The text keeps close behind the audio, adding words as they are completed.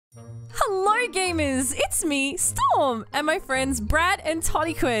Hello gamers, it's me, Storm, and my friends Brad and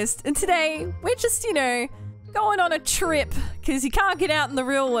ToddyQuest, and today we're just, going on a trip, because you can't get out in the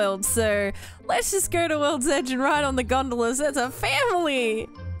real world, so let's just go to World's Edge and ride on the gondolas as a family!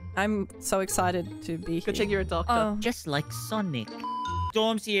 I'm so excited to be here. Good thing you're a doctor. Oh. Just like Sonic.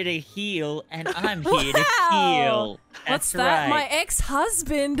 Storm's here to heal, and I'm here to heal. What's That's that? right. My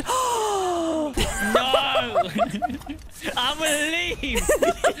ex-husband! No! I'm gonna leave!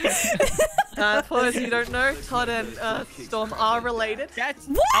 For those of you who don't know, Todd and Storm are related. That's...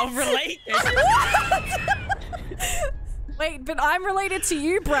 What? I'm related! Wait, but I'm related to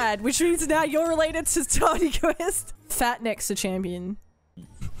you, Brad, which means now you're related to ToddyQuest. Fat neck's a champion.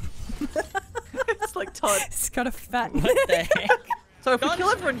 It's like Todd. He's got a fat neck. What the heck? So if we kill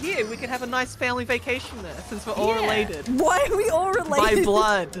everyone here, we can have a nice family vacation there, since we're all related. Why are we all related? By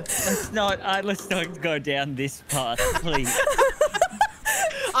blood. Let's not go down this path, please.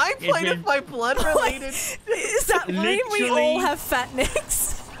 I played with my blood related. Does that mean we all have fat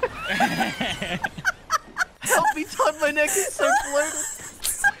necks? Help me, Todd, my neck is so bloated.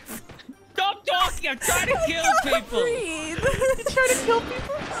 Stop talking! I'm trying to kill people! Breathe. You're trying to kill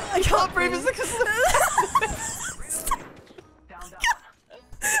people? I Can't breathe is because of the...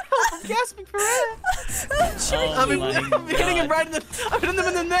 I'm gasping for air. I'm hitting him right in the... I'm hitting them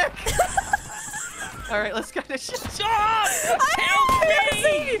in the neck. Alright, let's go to shit. Stop! Help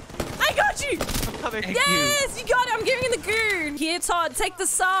me! I got you! I'm coming. Yes, you got it. I'm giving you the goo. Here, Todd, take the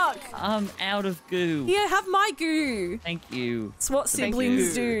sock. I'm out of goo. Here, have my goo. Thank you. It's what Thank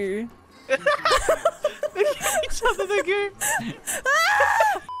siblings you. do. They give each other the goo.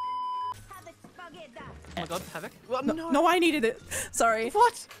 Oh my god, Havoc. Well, no. No, I needed it. Sorry.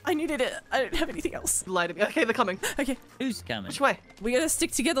 What? I needed it. I don't have anything else. Lie to me. Okay, they're coming. Okay, Who's coming? Which way? we gotta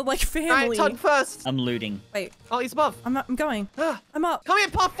stick together like family. Alright, Todd first. I'm looting. Wait, Oh, he's above. I'm going. I'm up. Come here,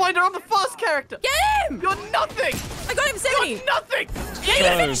 Pathfinder. I'm the first character. Get him! You're nothing. I got him 70. You're nothing. Yeah, you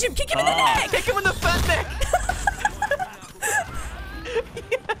gotta finish him. Kick him in the neck. Kick him in the fat neck.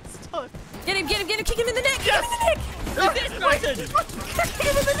 Yes, Todd. Get him, get him, get him. Kick him in the neck. Kick Yes. him in the neck. Who's this person? Kick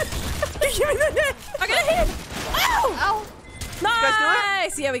him in the neck. Kick him in the neck. I got him. Ow! Ow. guys do it?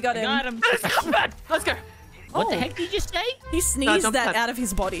 Nice. Yeah, we got him. Got him. Let's go. What the Oh. heck did you just say? He sneezed jump that pad. out of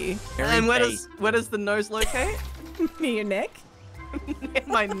his body. And where does the nose locate? Near your neck. In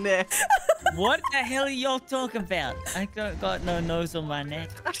my neck. What the hell are y'all talking about? I got no nose on my neck.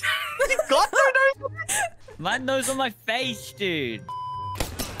 You got no nose. My nose on my face, dude.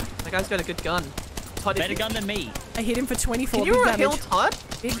 That guy's got a good gun. Todd, Better gun than me. I hit him for 24 Can you big heal damage. Todd?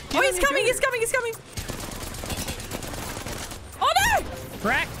 Big... Oh, he's coming, he's coming, he's coming. Oh no!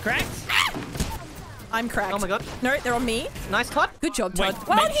 Cracked. I'm cracked. Oh my god. No, they're on me. Nice, Todd. Good job, Wait, Todd.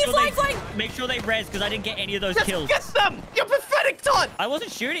 Well, he's flying. Make sure they res, because I didn't get any of those Yes, kills. get them! You're pathetic, Todd! I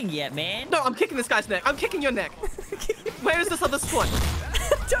wasn't shooting yet, man. No, I'm kicking this guy's neck. I'm kicking your neck. Where is this other spawn?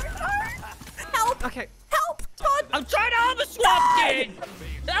 Don't know. Help! Okay. Help, Todd! I'm trying to armor swap, dude!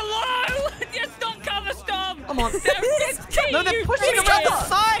 Hello! Just don't cover Storm! Come on. No, They're pushing around the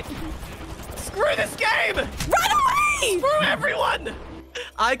side! Screw this game! Run away! Screw everyone!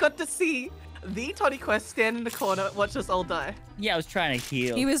 I got to see the ToddyQuest stand in the corner, watch us all die. Yeah, I was trying to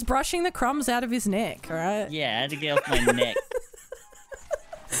heal. He was brushing the crumbs out of his neck, alright? Yeah, I had to get off my neck.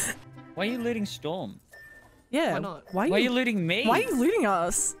 Why are you looting Storm? Yeah. Why not? Why are you looting me? Why are you looting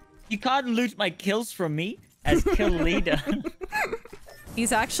us? You can't loot my kills from me as kill leader.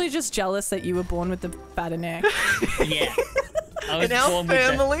 He's actually just jealous that you were born with the fatter neck. Yeah. I was In our born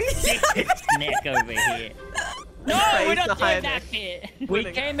family? with the thickest neck over here. No, Praise we're the not higher doing that neck. bit. We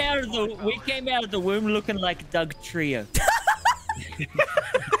came out of the womb looking like Doug Trio.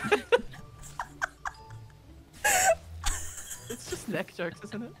 It's just neck jokes,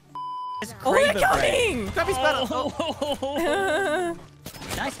 isn't it? It's Oh, they're Craver Bread. coming! Grab his better. Oh.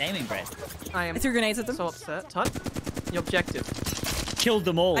 Nice aiming, Brad. I am I threw grenades at them. so upset. Todd, your objective. Killed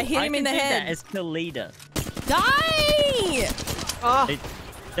them all. I hit him in the can do head. that as kill leader. Die! Oh,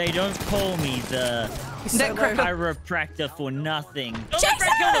 They don't call me the He's so Neck low. cracker. chiropractor for nothing.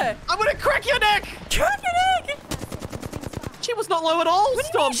 Chaser! I'm gonna crack your neck! Crack your neck! She was not low at all,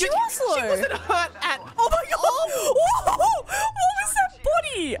 What do you mean Storm. she was low? She wasn't hurt at Oh my god! Whoa! What was that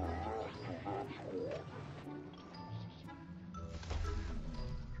body?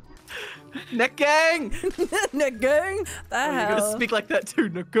 Neck gang! Neck gang? The Oh, you hell? gotta speak like that too,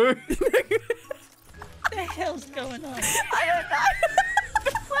 Naku. What the hell's going on? I don't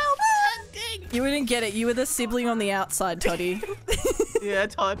know. Well, you wouldn't get it. You were the sibling on the outside, Toddy. Yeah,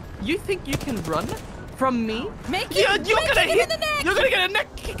 Todd. You think you can run from me? Make You're him, gonna him in hit. the neck. You're gonna get a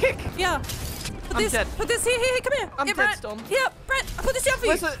neck kick. Yeah. Put I'm this. dead. Put this here. Here. Come here. I'm yeah, dead, Brett. Storm. Yeah, Brett. I put this down for you.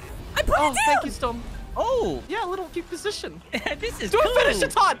 Where's it? I put Oh, thank you, Storm. Oh, Yeah, a little cute position. this is Do cool. it, finish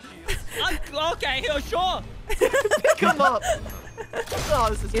it, Todd. Okay, sure. Pick him up. Oh,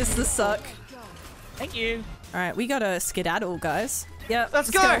 this is Is the suck. Thank you. All right, we gotta skedaddle, guys. Yep. Let's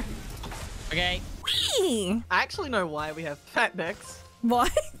go. Okay. Whee! I actually know why we have fat necks. Why?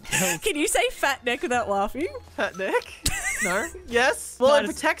 Can you say fat neck without laughing? Fat neck? No? Yes? Well, Not it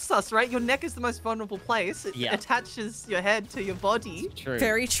as- protects us, right? Your neck is the most vulnerable place. It Yeah. attaches your head to your body. True.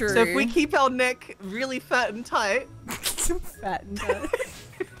 Very true. So if we keep our neck really fat and tight, fat and tight.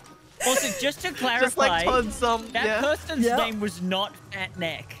 Also, just to clarify, just like Todd's that person's Yep. name was not Fat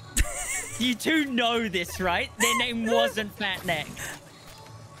Neck. You two know this, right? Their name wasn't Fat Neck.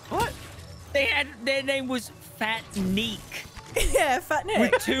 What? Their name was Fat Neek Yeah, fat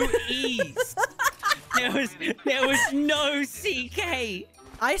neck. with 2 E's. There was no CK.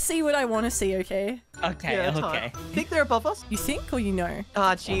 I see what I want to see, okay? Okay, Yeah, okay. Todd. Think they're above us? You think or you know?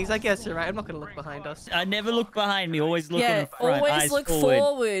 Ah, jeez, I guess you're right. I'm not gonna look behind us. I never look behind me. Always look Yeah, in front. always eyes look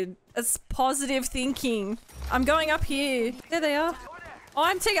forward. It's positive thinking. I'm going up here. There they are. Oh,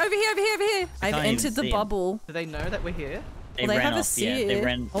 I'm taking over here. I've Can't even entered the see 'em. bubble. Do they know that we're here? They Well, they ran have a off. Yeah, they seer.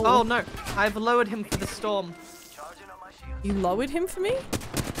 ran. Oh no, I've lowered him for the storm. You lowered him for me?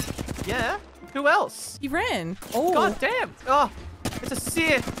 Yeah? Who else? He ran. Oh, God damn! Oh, it's a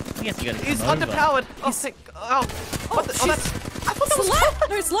seer. I guess you gotta He's come over. underpowered. Oh, thank. Oh, what the, oh, jeez. that's. I thought that it's was life.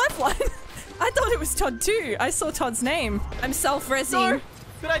 No, it's lifeline. I thought it was Todd too. I saw Todd's name. I'm self-resing. No.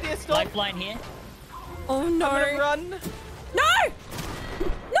 Good idea, Storm. Lifeline here. Oh I'm no. gonna run. No! No,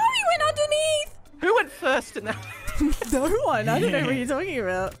 he went underneath. Who went first in that? No one. I don't know what you're talking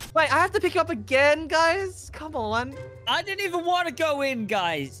about. Wait, I have to pick you up again, guys. Come on. I didn't even want to go in,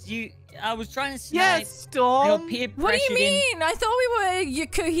 guys. I was trying to snipe. Yes, Your Storm. peer What do you pressured in. mean? I thought we were your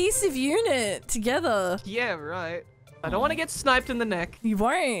cohesive unit together. Yeah, right. I don't want to get sniped in the neck. You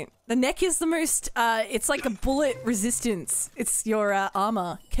won't. The neck is the most, it's like a bullet resistance. It's your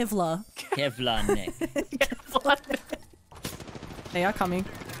armor, Kevlar. Kevlar neck. They are coming.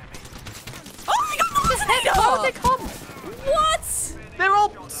 Oh my god, Oh, they come. What? They're all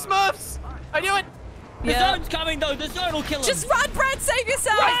Smurfs. I knew it. The Yeah. zone's coming though. The zone will kill him. Just run, Brad, save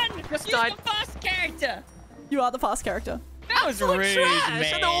yourself! run! Just Use died. the fast character. You are the fast character. That was Absolute rude, trash, man.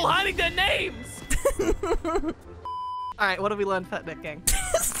 and they're all hiding their names. All right, what have we learned, Fat Neck Gang?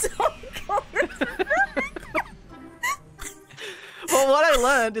 Well, what I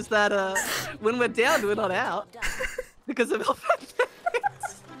learned is that when we're down, we're not out because of our fat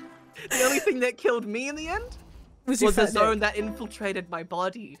necks. The only thing that killed me in the end Was was the zone that infiltrated my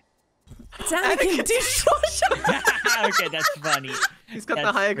body. It's Anakin dishwasher. Okay, that's funny. He's got That's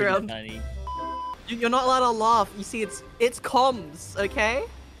the higher pretty ground. Funny. You're not allowed to laugh. You see, it's comms, okay?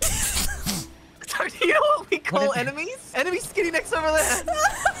 Do you know what we call enemies? Enemy skinny necks over there.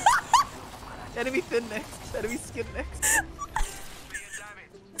 Enemy thin necks. Enemy skin necks.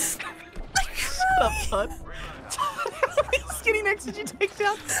 Shut up, Todd. How many skinny necks did you take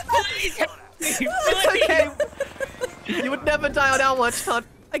down? It's okay. You would never die on our watch, Todd.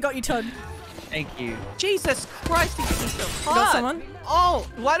 I got you, Todd. Thank you. Jesus Christ, he gets so hard. got someone? Oh,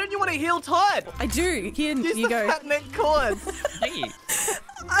 why don't you want to heal Todd? I do. Here Use you the go. fat neck cords. Thank you.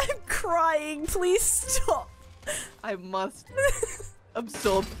 I'm crying. Please stop. I must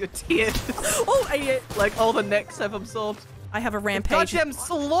absorb your tears. Oh, I Like all the necks I've absorbed. have a rampage. Goddamn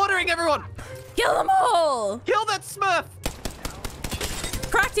slaughtering everyone! Kill them all. Kill that Smurf!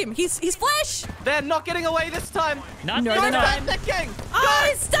 Cracked him. He's flesh. They're not getting away this time! Not No, this they're Go not. time. back, that gang! Oh,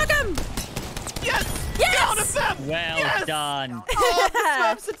 I stuck him. Yes! Yes! Down of them! Well Yes! done. Oh, the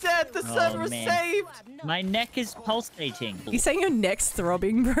Smurfs are dead! The Oh, server is man. saved! My neck is pulsating. You saying your neck's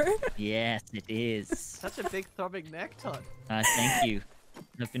throbbing, bro? Yes, it is. Such a big throbbing neck, Todd. Thank you.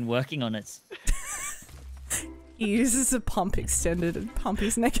 I've been working on it. He uses a pump extender to pump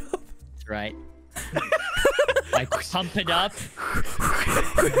his neck up. That's right. I pump it up.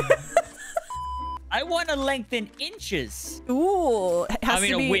 I want a length in inches. Ooh, it has I mean,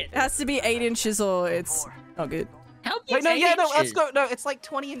 to a be width. has to be 8 inches or it's not good. How big Wait, no, is yeah, 8 no, let's inches? go. No, it's like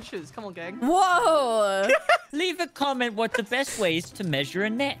 20 inches. Come on, gang. Whoa! Leave a comment what the best way is to measure a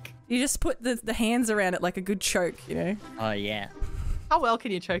neck. You just put the hands around it like a good choke, you know? Oh, yeah. How well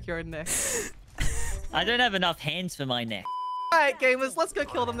can you choke your own neck? I don't have enough hands for my neck. Alright, gamers, let's go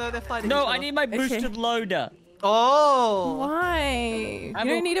kill them though. They're fighting. No, each I other. need my boosted loader. Oh! Why? I'm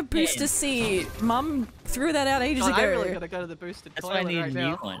You don't need a okay. booster seat. Mum threw that out ages God, ago. I really gotta go to the boosted That's why I toilet need right a new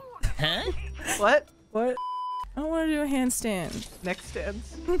now. one. Huh? What? What? I want to do a handstand. Neck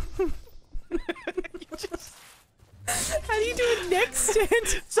stands. How do you do a neck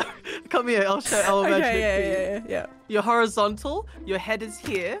stand? So, come here, I'll imagine it for you. Yeah. You're horizontal, your head is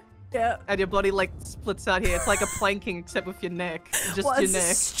here, Yeah. And your body like splits out here. It's like a planking except with your neck. Just What your a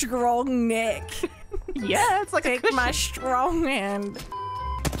neck. strong neck. Yeah, it's like a Take cushion. my strong hand.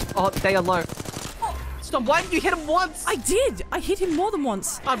 Oh, they are low. Stop, why did you hit him once? I did. I hit him more than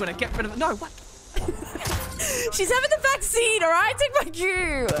once. I'm gonna get rid of it. No, what? She's having the back seat, alright? Take my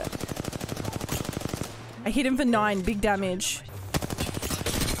cue. I hit him for 9. Big damage.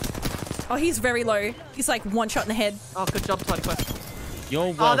 Oh, he's very low. He's like 1 shot in the head. Oh, good job, ToddyQuest. You're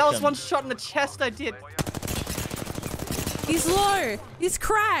welcome. Oh, that was 1 shot in the chest I did. He's low. He's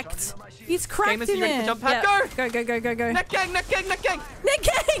cracked. He's cracked Gamers, in you ready there. for jump pad? Go! Go. Neck gang, neck gang, neck gang! Neck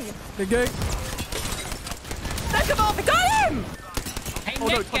gang! Neck gang! Neck him off! I got him! Hey, Oh,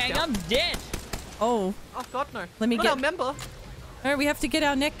 no, Nick gang, touchdown. I'm dead. Oh. Oh, God, no. Let me Not get- our member. No, we have to get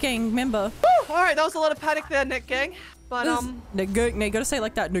our neck gang member. Woo! Alright, that was a lot of panic there, neck gang. But, Neck gang. No, you gotta say it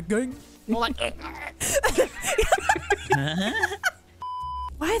like that. Neck gang. more like...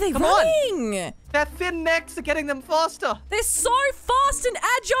 Why are they Come on. running? Their thin necks are getting them faster. They're so fast and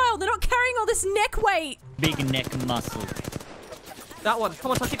agile. They're not carrying all this neck weight. Big neck muscle. That one.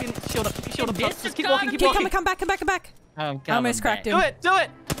 Come on, Todd, keep your shield up. Keep your shield up, Todd. This Just is keep walking, keep gonna Okay, walking. come back. Oh, I'm I almost cracked him. Do it, do it!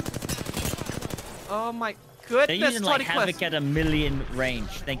 Oh my They're goodness, using like Havoc ToddyQuest. at a million range.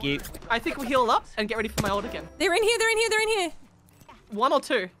 Thank you. I think we heal up and get ready for my ult again. They're in here. 1 or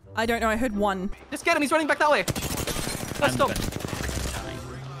 2. I don't know. I heard 1. Just get him, he's running back that way. I'm Stop. gonna die.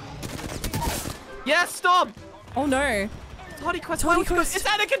 Yes, stop! Oh no. ToddyQuest, why would you go? ToddyQuest. It's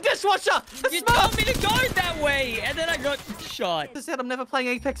Anakin dishwasher! The You told Smurf! me to go that way, and then I got shot. I said I'm never playing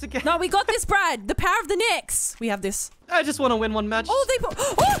Apex again. No, we got this, Brad. The power of the necks. We have this. I just want to win 1 match. Oh, they put.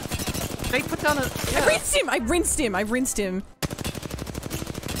 Oh! They put down a... I rinsed him.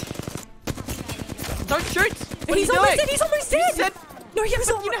 Don't shoot! What He's are you almost doing? dead. He's almost You dead. said... No, he was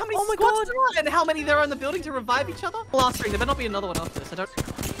But you know how many Oh my squads god. there are and how many there are in the building to revive each other? Last ring, there better not be another one after this. I don't...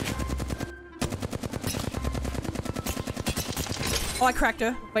 Oh, I cracked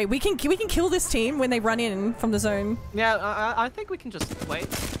her. Wait, we can kill this team when they run in from the zone. Yeah, I think we can just wait,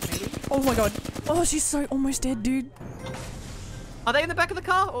 maybe. Oh my god. Oh, she's so almost dead, dude. Are they in the back of the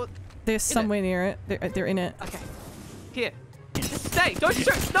car? Or... They're somewhere near it. They're in it. Okay. Here. Just stay. Don't shoot.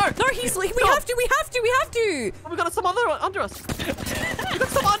 No. No, we have to. Oh, we got some other under us. We got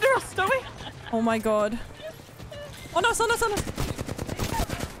some under us, don't we? Oh my god. Oh no, son. Was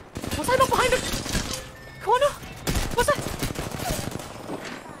I not behind it? Corner? Was I?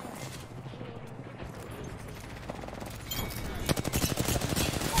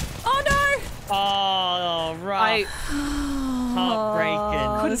 Oh no! Oh, right. Heartbreaking.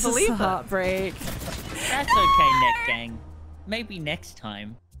 Oh, Couldn't this believe is a that. heartbreak. That's okay, Neck Gang. Maybe next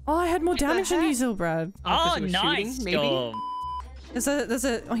time. Oh, I had more the damage than you, heck? Zylbrad. Oh, 'cause you were nice, shooting, maybe? Storm. There's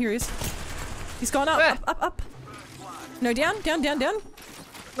a. Oh, here he is. He's gone up, Where? up. No, down.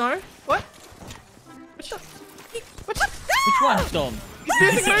 No. What? Which one? Which one, Storm? He's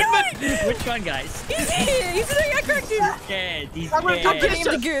losing movement. Which one, guys? He's here. He's doing. I cracked him. Scared. He's I'm gonna I'm Finish giving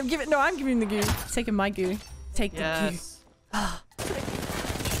him the it. goo. No, I'm giving him the goo. Taking my goo. Take the goo. Yes.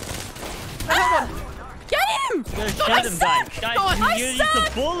 Get him! Go shoot him, guys. Guys, God, you I use the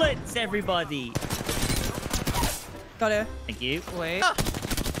suck. bullets, everybody. Got her. Thank you. Wait.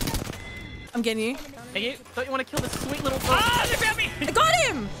 I'm getting you. Thank you. Don't you want to kill this sweet little dog? Ah, they found me! I got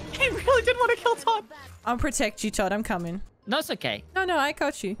him! He really did want to kill Todd. I'll protect you, Todd. I'm coming. No, it's okay. No, I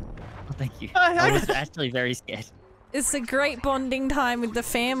got you. Oh, thank you. I I was actually very scared. It's a great bonding time with the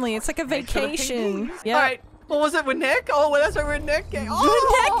family. It's like a vacation. Yeah. All right. What was it with Nick? Oh, well, that's why we're in Nick.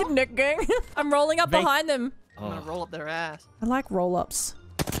 Oh! Nick gang. I'm rolling up behind them. I'm gonna roll up their ass. I like roll-ups.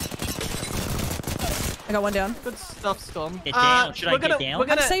 I got one down. Good stuff, Storm. Get down. Should I get down? We're I'm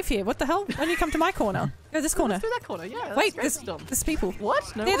gonna safe here. What the hell? Why don't you come to my corner? Go this corner. Let's do that corner. Yeah. Wait, that's there's, Storm. there's people.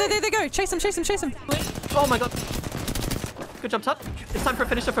 What? No There way. they go. Chase him. Oh my god. Good job, Todd. It's time for a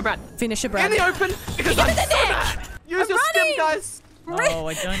finisher for Brad. Finish it, In Brad. the open because I'm the so neck! mad. Use I'm your running! stim, guys. Oh,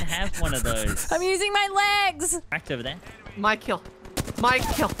 I don't have one of those. I'm using my legs. Cracked over there. My kill. My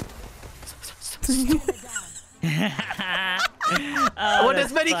kill. I want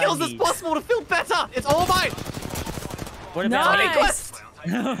as many kills as possible to feel better. It's all mine. What about Nice.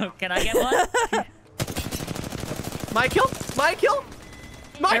 ToddyQuest. Can I get one? My kill. My kill.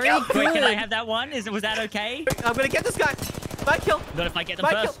 My Very kill. Wait, can I Good. have that one? Was that okay? I'm gonna get this guy. My kill. Not if I get them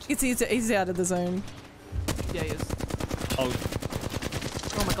My kill. first. He's out of the zone. Yeah, he is. Oh.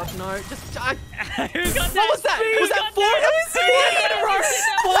 Oh my god, no. Just. Who got that? What was that? Who Was that got four? that?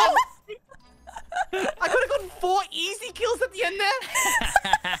 Four? I could have gotten 4 easy kills at the end there.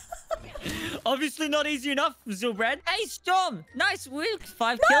 Obviously, obviously not easy enough, Zylbrad. Hey, Storm. Nice. We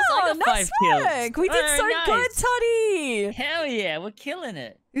 5 kills. I got nice 5 kills. work. We did so nice. good, Toddy. Hell yeah, we're killing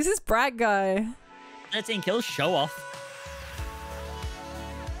it. Who's this Brad guy? 13 kills. Show off.